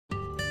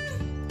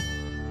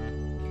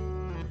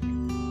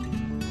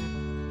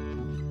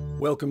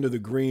Welcome to the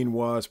Green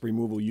Wasp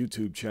Removal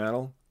YouTube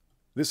channel.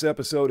 This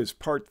episode is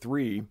part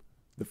 3,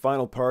 the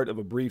final part of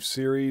a brief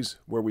series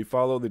where we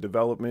follow the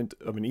development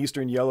of an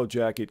eastern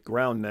yellowjacket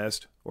ground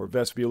nest, or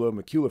Vespula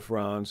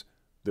Maculifrons,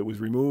 that was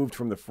removed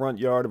from the front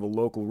yard of a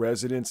local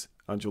residence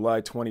on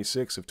July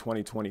 26 of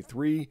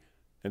 2023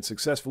 and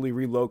successfully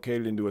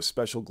relocated into a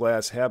special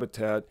glass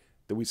habitat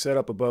that we set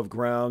up above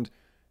ground,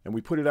 and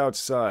we put it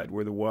outside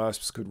where the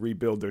wasps could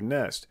rebuild their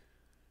nest.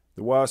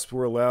 The wasps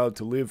were allowed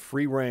to live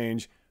free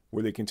range,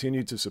 where they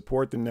continued to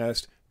support the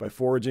nest by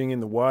foraging in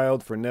the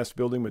wild for nest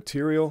building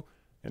material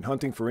and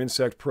hunting for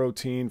insect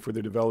protein for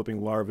their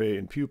developing larvae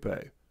and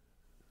pupae.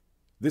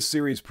 This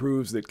series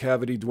proves that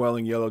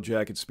cavity-dwelling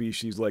yellowjacket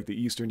species like the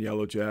eastern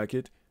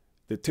yellowjacket,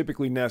 that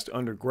typically nest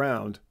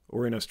underground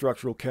or in a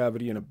structural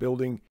cavity in a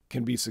building,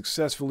 can be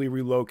successfully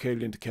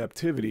relocated into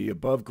captivity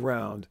above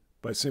ground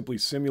by simply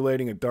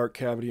simulating a dark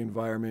cavity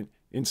environment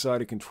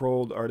inside a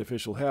controlled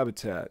artificial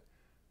habitat.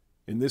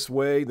 In this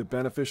way, the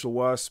beneficial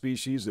wasp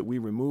species that we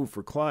remove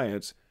for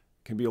clients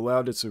can be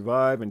allowed to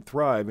survive and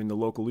thrive in the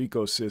local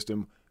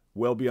ecosystem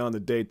well beyond the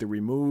date they're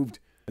removed,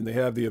 and they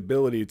have the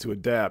ability to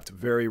adapt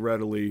very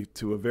readily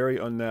to a very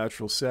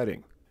unnatural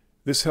setting.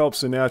 This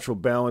helps the natural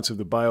balance of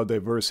the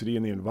biodiversity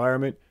in the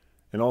environment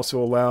and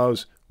also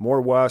allows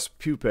more wasp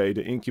pupae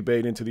to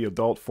incubate into the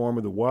adult form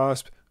of the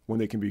wasp when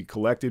they can be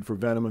collected for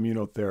venom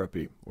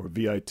immunotherapy, or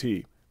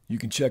VIT. You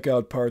can check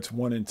out parts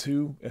 1 and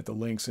 2 at the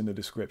links in the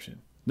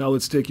description. Now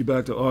let's take you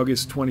back to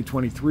August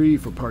 2023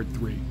 for part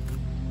 3.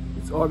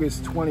 It's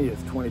August 20th,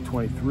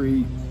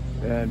 2023,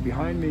 and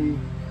behind me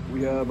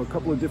we have a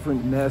couple of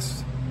different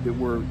nests that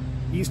were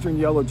eastern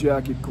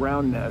yellowjacket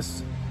ground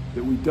nests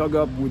that we dug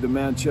up with the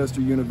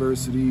Manchester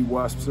University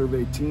Wasp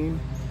Survey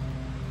team.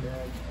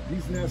 And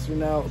these nests are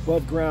now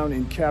above ground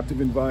in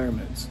captive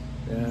environments.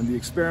 And the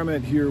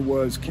experiment here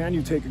was, can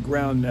you take a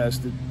ground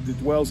nest that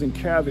dwells in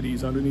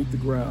cavities underneath the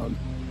ground,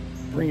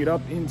 bring it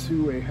up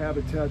into a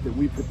habitat that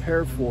we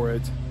prepare for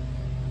it,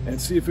 and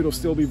see if it'll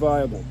still be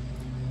viable.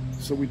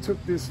 So we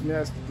took this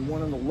nest, the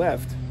one on the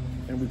left,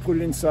 and we put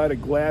it inside a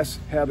glass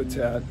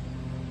habitat,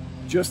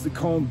 just the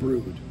comb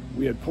brood.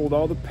 We had pulled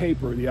all the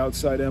paper, the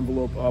outside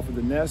envelope, off of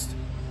the nest,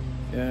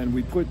 and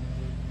we put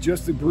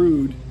just the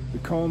brood, the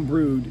comb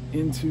brood,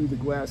 into the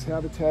glass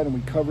habitat, and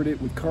we covered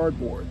it with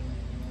cardboard.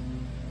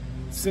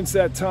 Since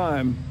that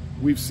time,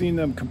 we've seen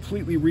them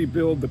completely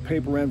rebuild the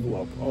paper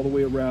envelope all the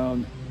way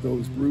around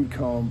those brood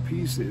comb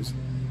pieces,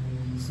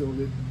 so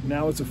that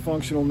now it's a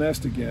functional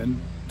nest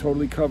again,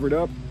 totally covered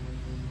up,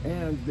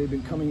 and they've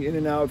been coming in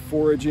and out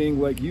foraging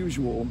like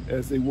usual,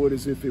 as they would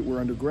as if it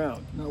were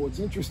underground. Now what's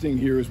interesting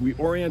here is we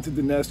oriented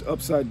the nest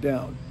upside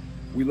down.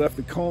 We left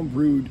the comb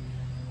brood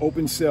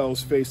open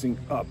cells facing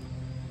up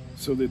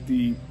so that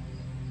the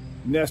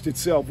nest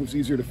itself was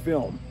easier to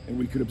film and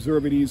we could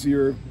observe it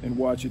easier and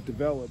watch it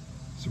develop.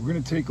 So we're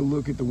going to take a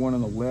look at the one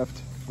on the left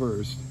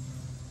first.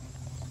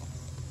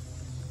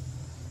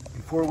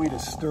 Before we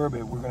disturb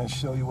it, we're going to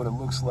show you what it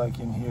looks like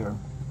in here.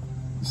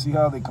 You see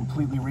how they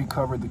completely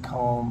recovered the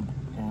comb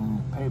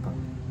in paper?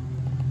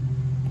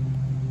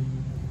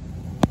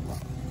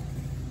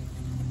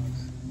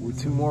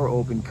 With 2 more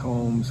open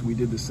combs we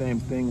did the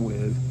same thing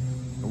with,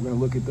 and we're going to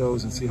look at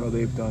those and see how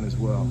they've done as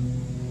well.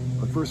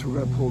 But first we're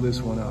going to pull this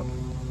one up.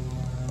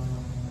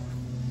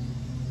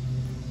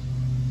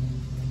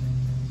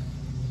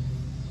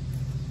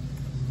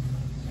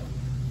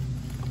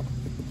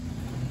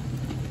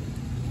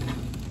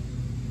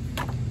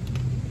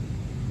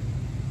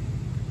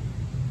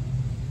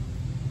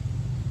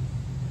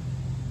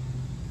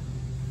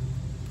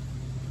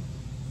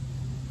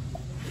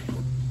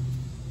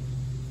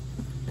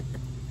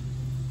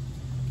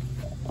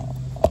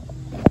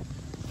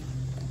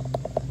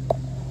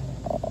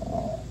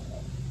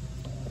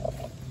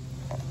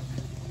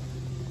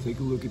 Take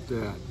a look at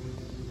that.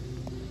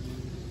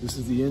 This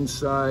is the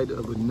inside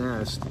of a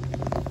nest,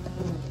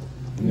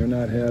 and they're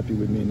not happy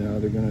with me now.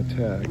 They're going to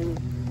attack.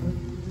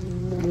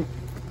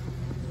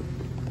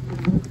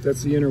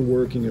 That's the inner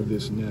working of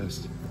this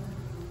nest.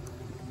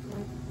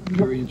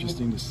 Very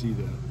interesting to see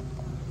that.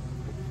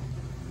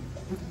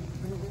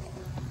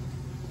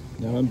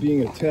 Now I'm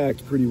being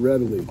attacked pretty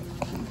readily.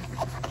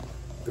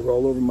 They're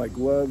all over my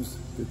gloves.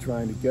 They're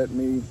trying to get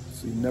me,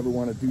 so you never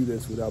want to do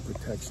this without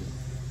protection.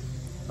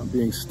 I'm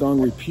being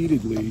stung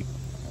repeatedly,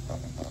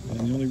 and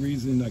the only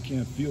reason I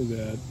can't feel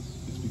that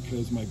is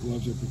because my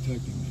gloves are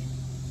protecting me.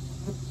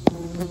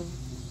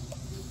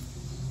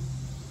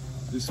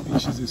 This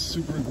species is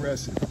super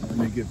aggressive when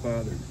they get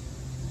bothered.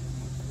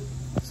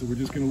 So we're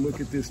just going to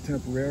look at this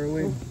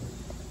temporarily and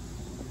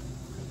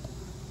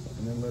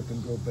then let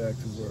them go back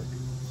to work.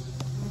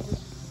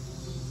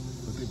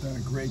 But they've done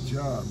a great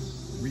job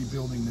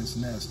rebuilding this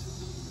nest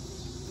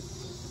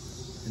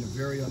in a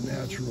very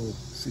unnatural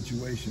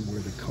situation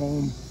where the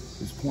comb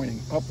is pointing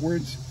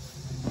upwards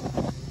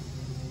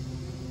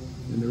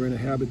and they're in a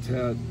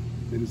habitat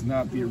that is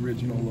not the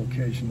original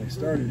location they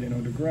started in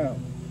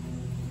underground.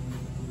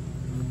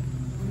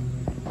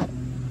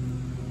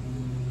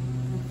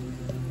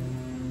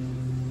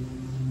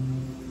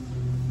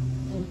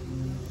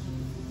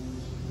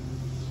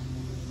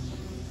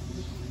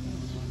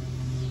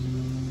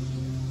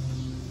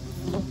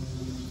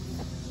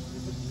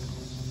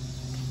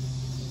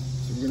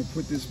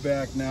 put this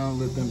back now and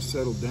let them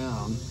settle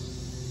down.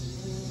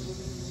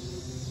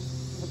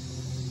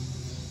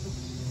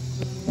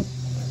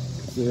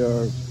 They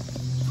are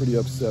pretty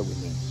upset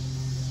with me.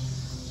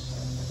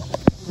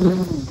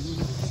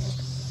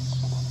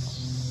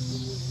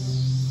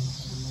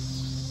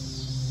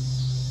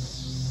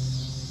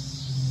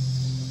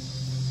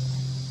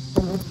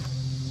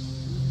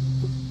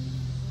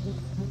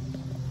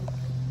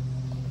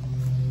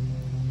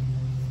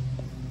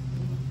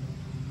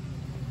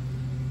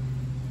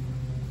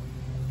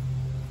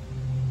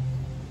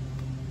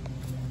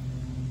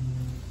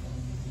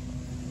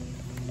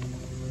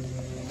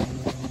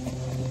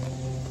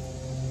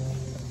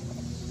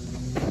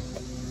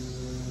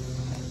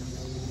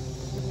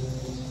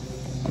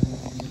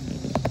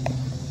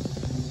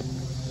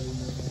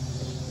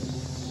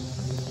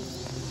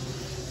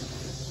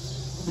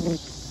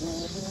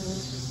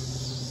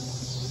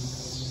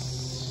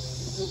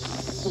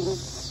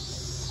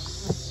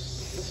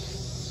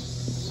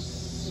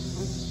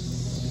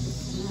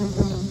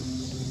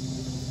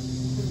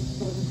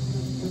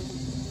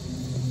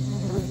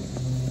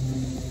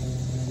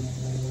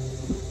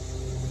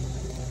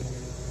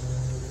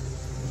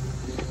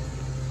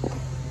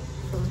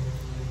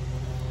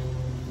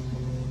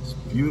 It's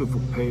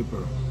beautiful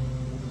paper.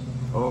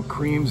 All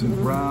creams and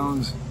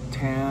browns,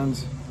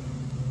 tans,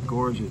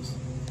 gorgeous.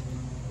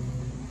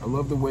 I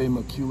love the way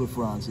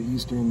Maculifrons, the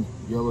eastern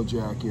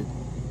yellowjacket,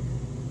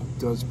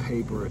 does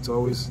paper. It's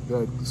always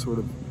that sort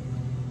of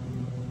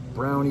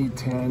browny,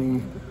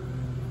 tanny,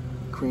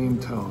 cream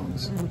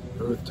tones,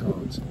 earth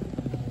tones.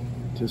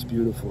 Just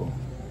beautiful.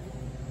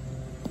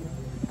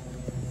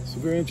 It's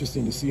very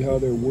interesting to see how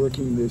they're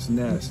working this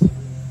nest.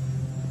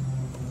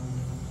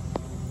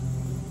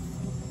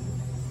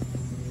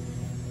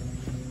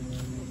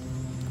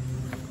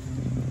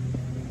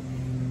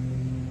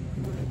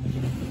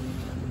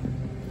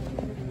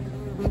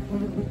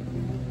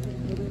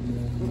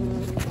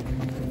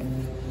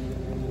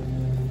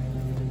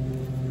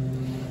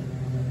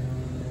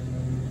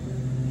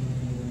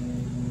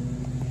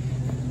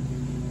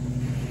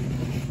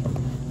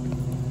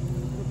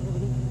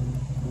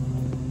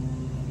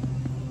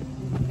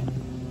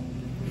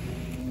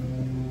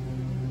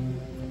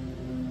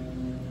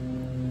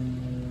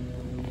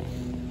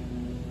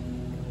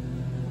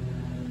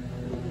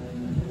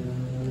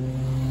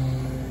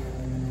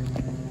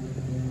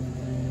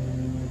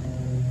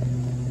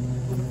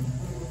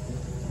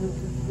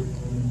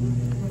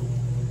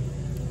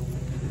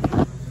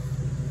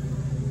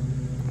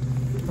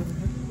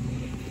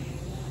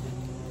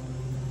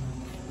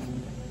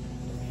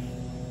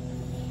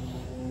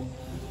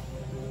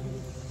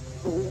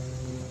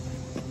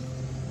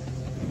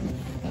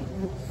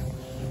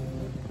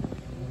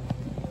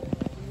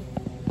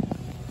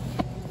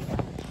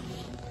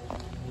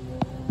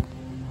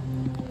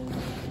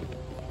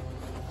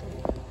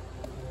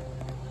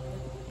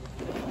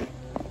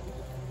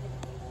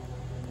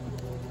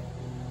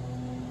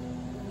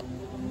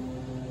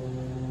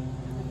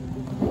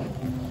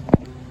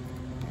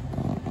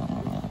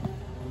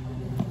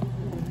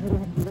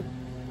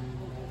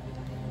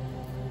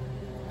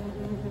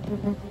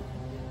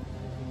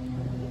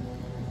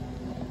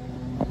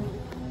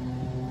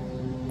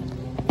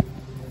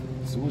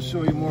 So we'll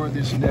show you more of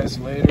this nest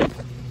later,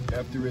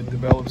 after it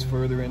develops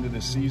further into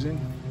the season.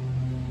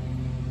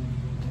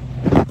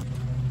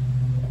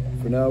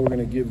 For now, we're going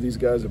to give these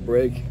guys a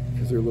break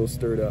because they're a little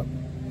stirred up.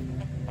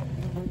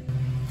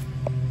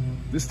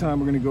 This time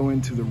we're going to go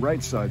into the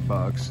right side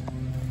box.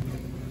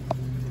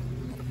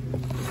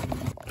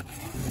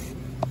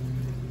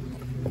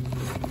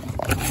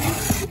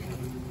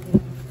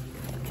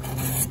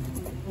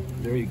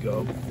 There you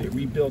go. They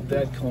rebuilt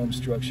that comb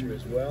structure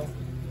as well.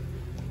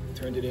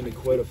 Turned it into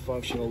quite a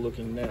functional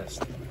looking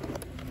nest.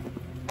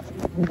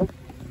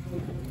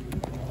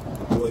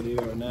 Boy, they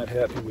are not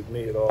happy with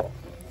me at all.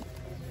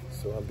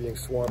 So I'm being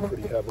swarmed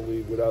pretty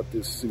heavily. Without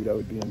this suit, I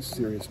would be in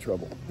serious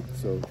trouble.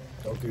 So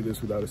don't do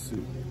this without a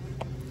suit.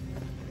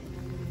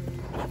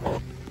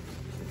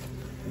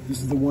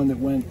 This is the one that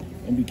went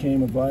and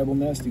became a viable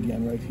nest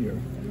again right here.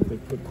 They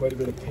put quite a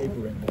bit of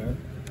paper in there.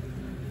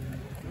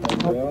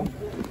 And,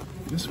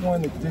 this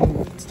one it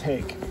didn't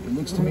take. It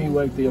looks to me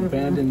like they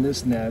abandoned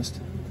this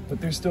nest,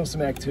 but there's still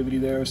some activity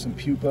there, some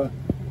pupa,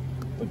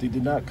 but they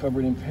did not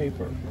cover it in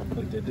paper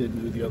like they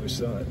did with the other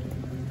side.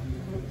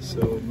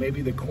 So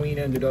maybe the queen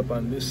ended up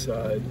on this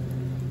side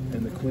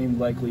and the queen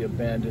likely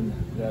abandoned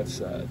that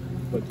side.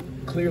 But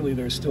clearly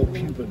there's still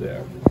pupa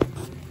there.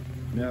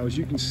 Now, as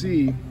you can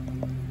see,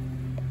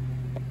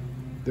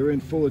 they're in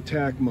full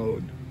attack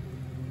mode,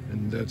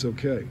 and that's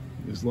okay.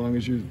 As long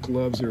as your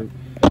gloves are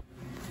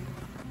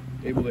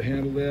able to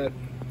handle that,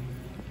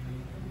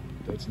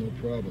 that's no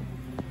problem.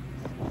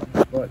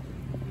 But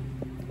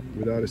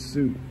without a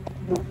suit,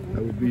 I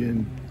would be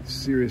in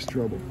serious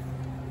trouble.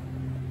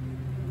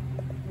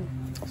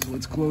 So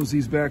let's close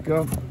these back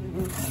up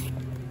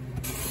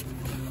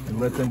and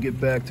let them get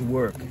back to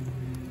work.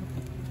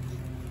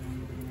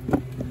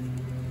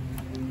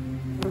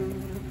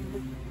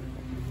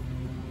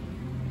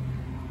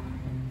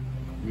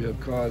 We have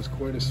caused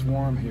quite a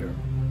swarm here.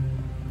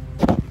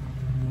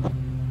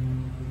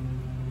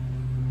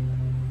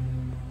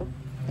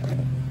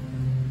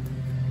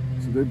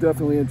 So they're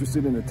definitely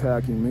interested in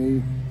attacking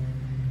me,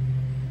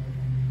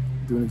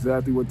 doing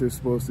exactly what they're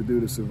supposed to do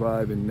to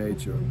survive in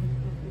nature.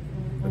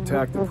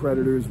 Attack the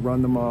predators,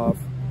 run them off,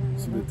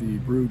 so that the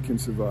brood can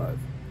survive.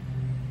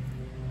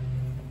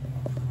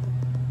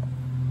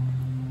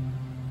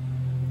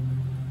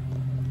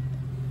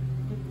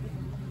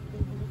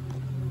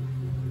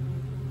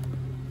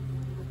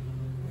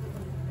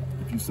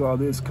 If you saw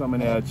this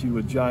coming at you,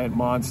 a giant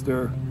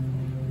monster,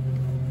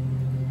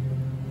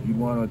 you'd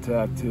want to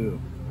attack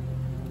too.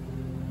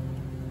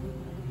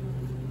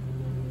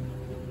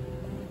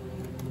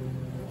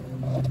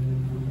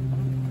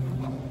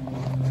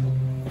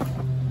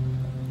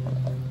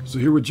 So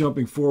here we're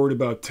jumping forward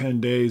about 10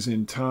 days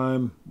in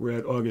time. We're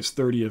at August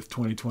 30th,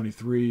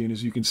 2023, and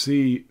as you can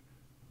see,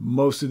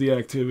 most of the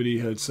activity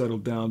had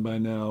settled down by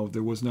now.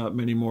 There was not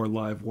many more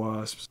live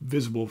wasps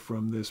visible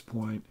from this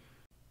point.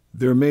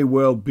 There may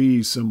well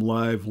be some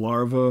live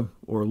larvae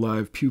or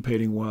live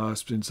pupating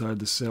wasps inside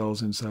the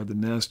cells inside the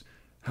nest.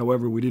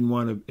 However, we didn't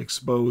want to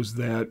expose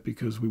that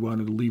because we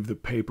wanted to leave the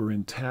paper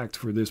intact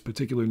for this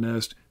particular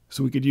nest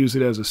so we could use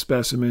it as a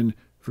specimen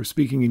for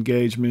speaking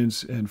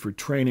engagements and for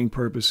training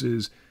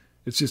purposes.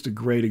 It's just a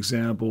great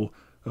example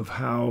of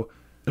how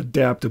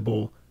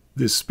adaptable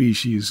this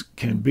species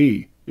can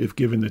be if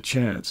given the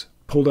chance.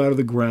 Pulled out of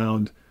the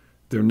ground,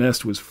 their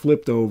nest was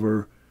flipped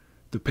over,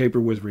 the paper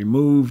was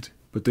removed,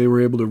 but they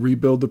were able to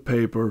rebuild the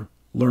paper,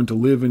 learn to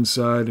live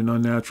inside an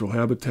unnatural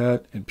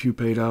habitat, and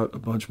pupate out a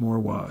bunch more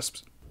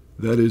wasps.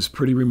 That is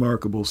pretty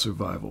remarkable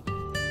survival.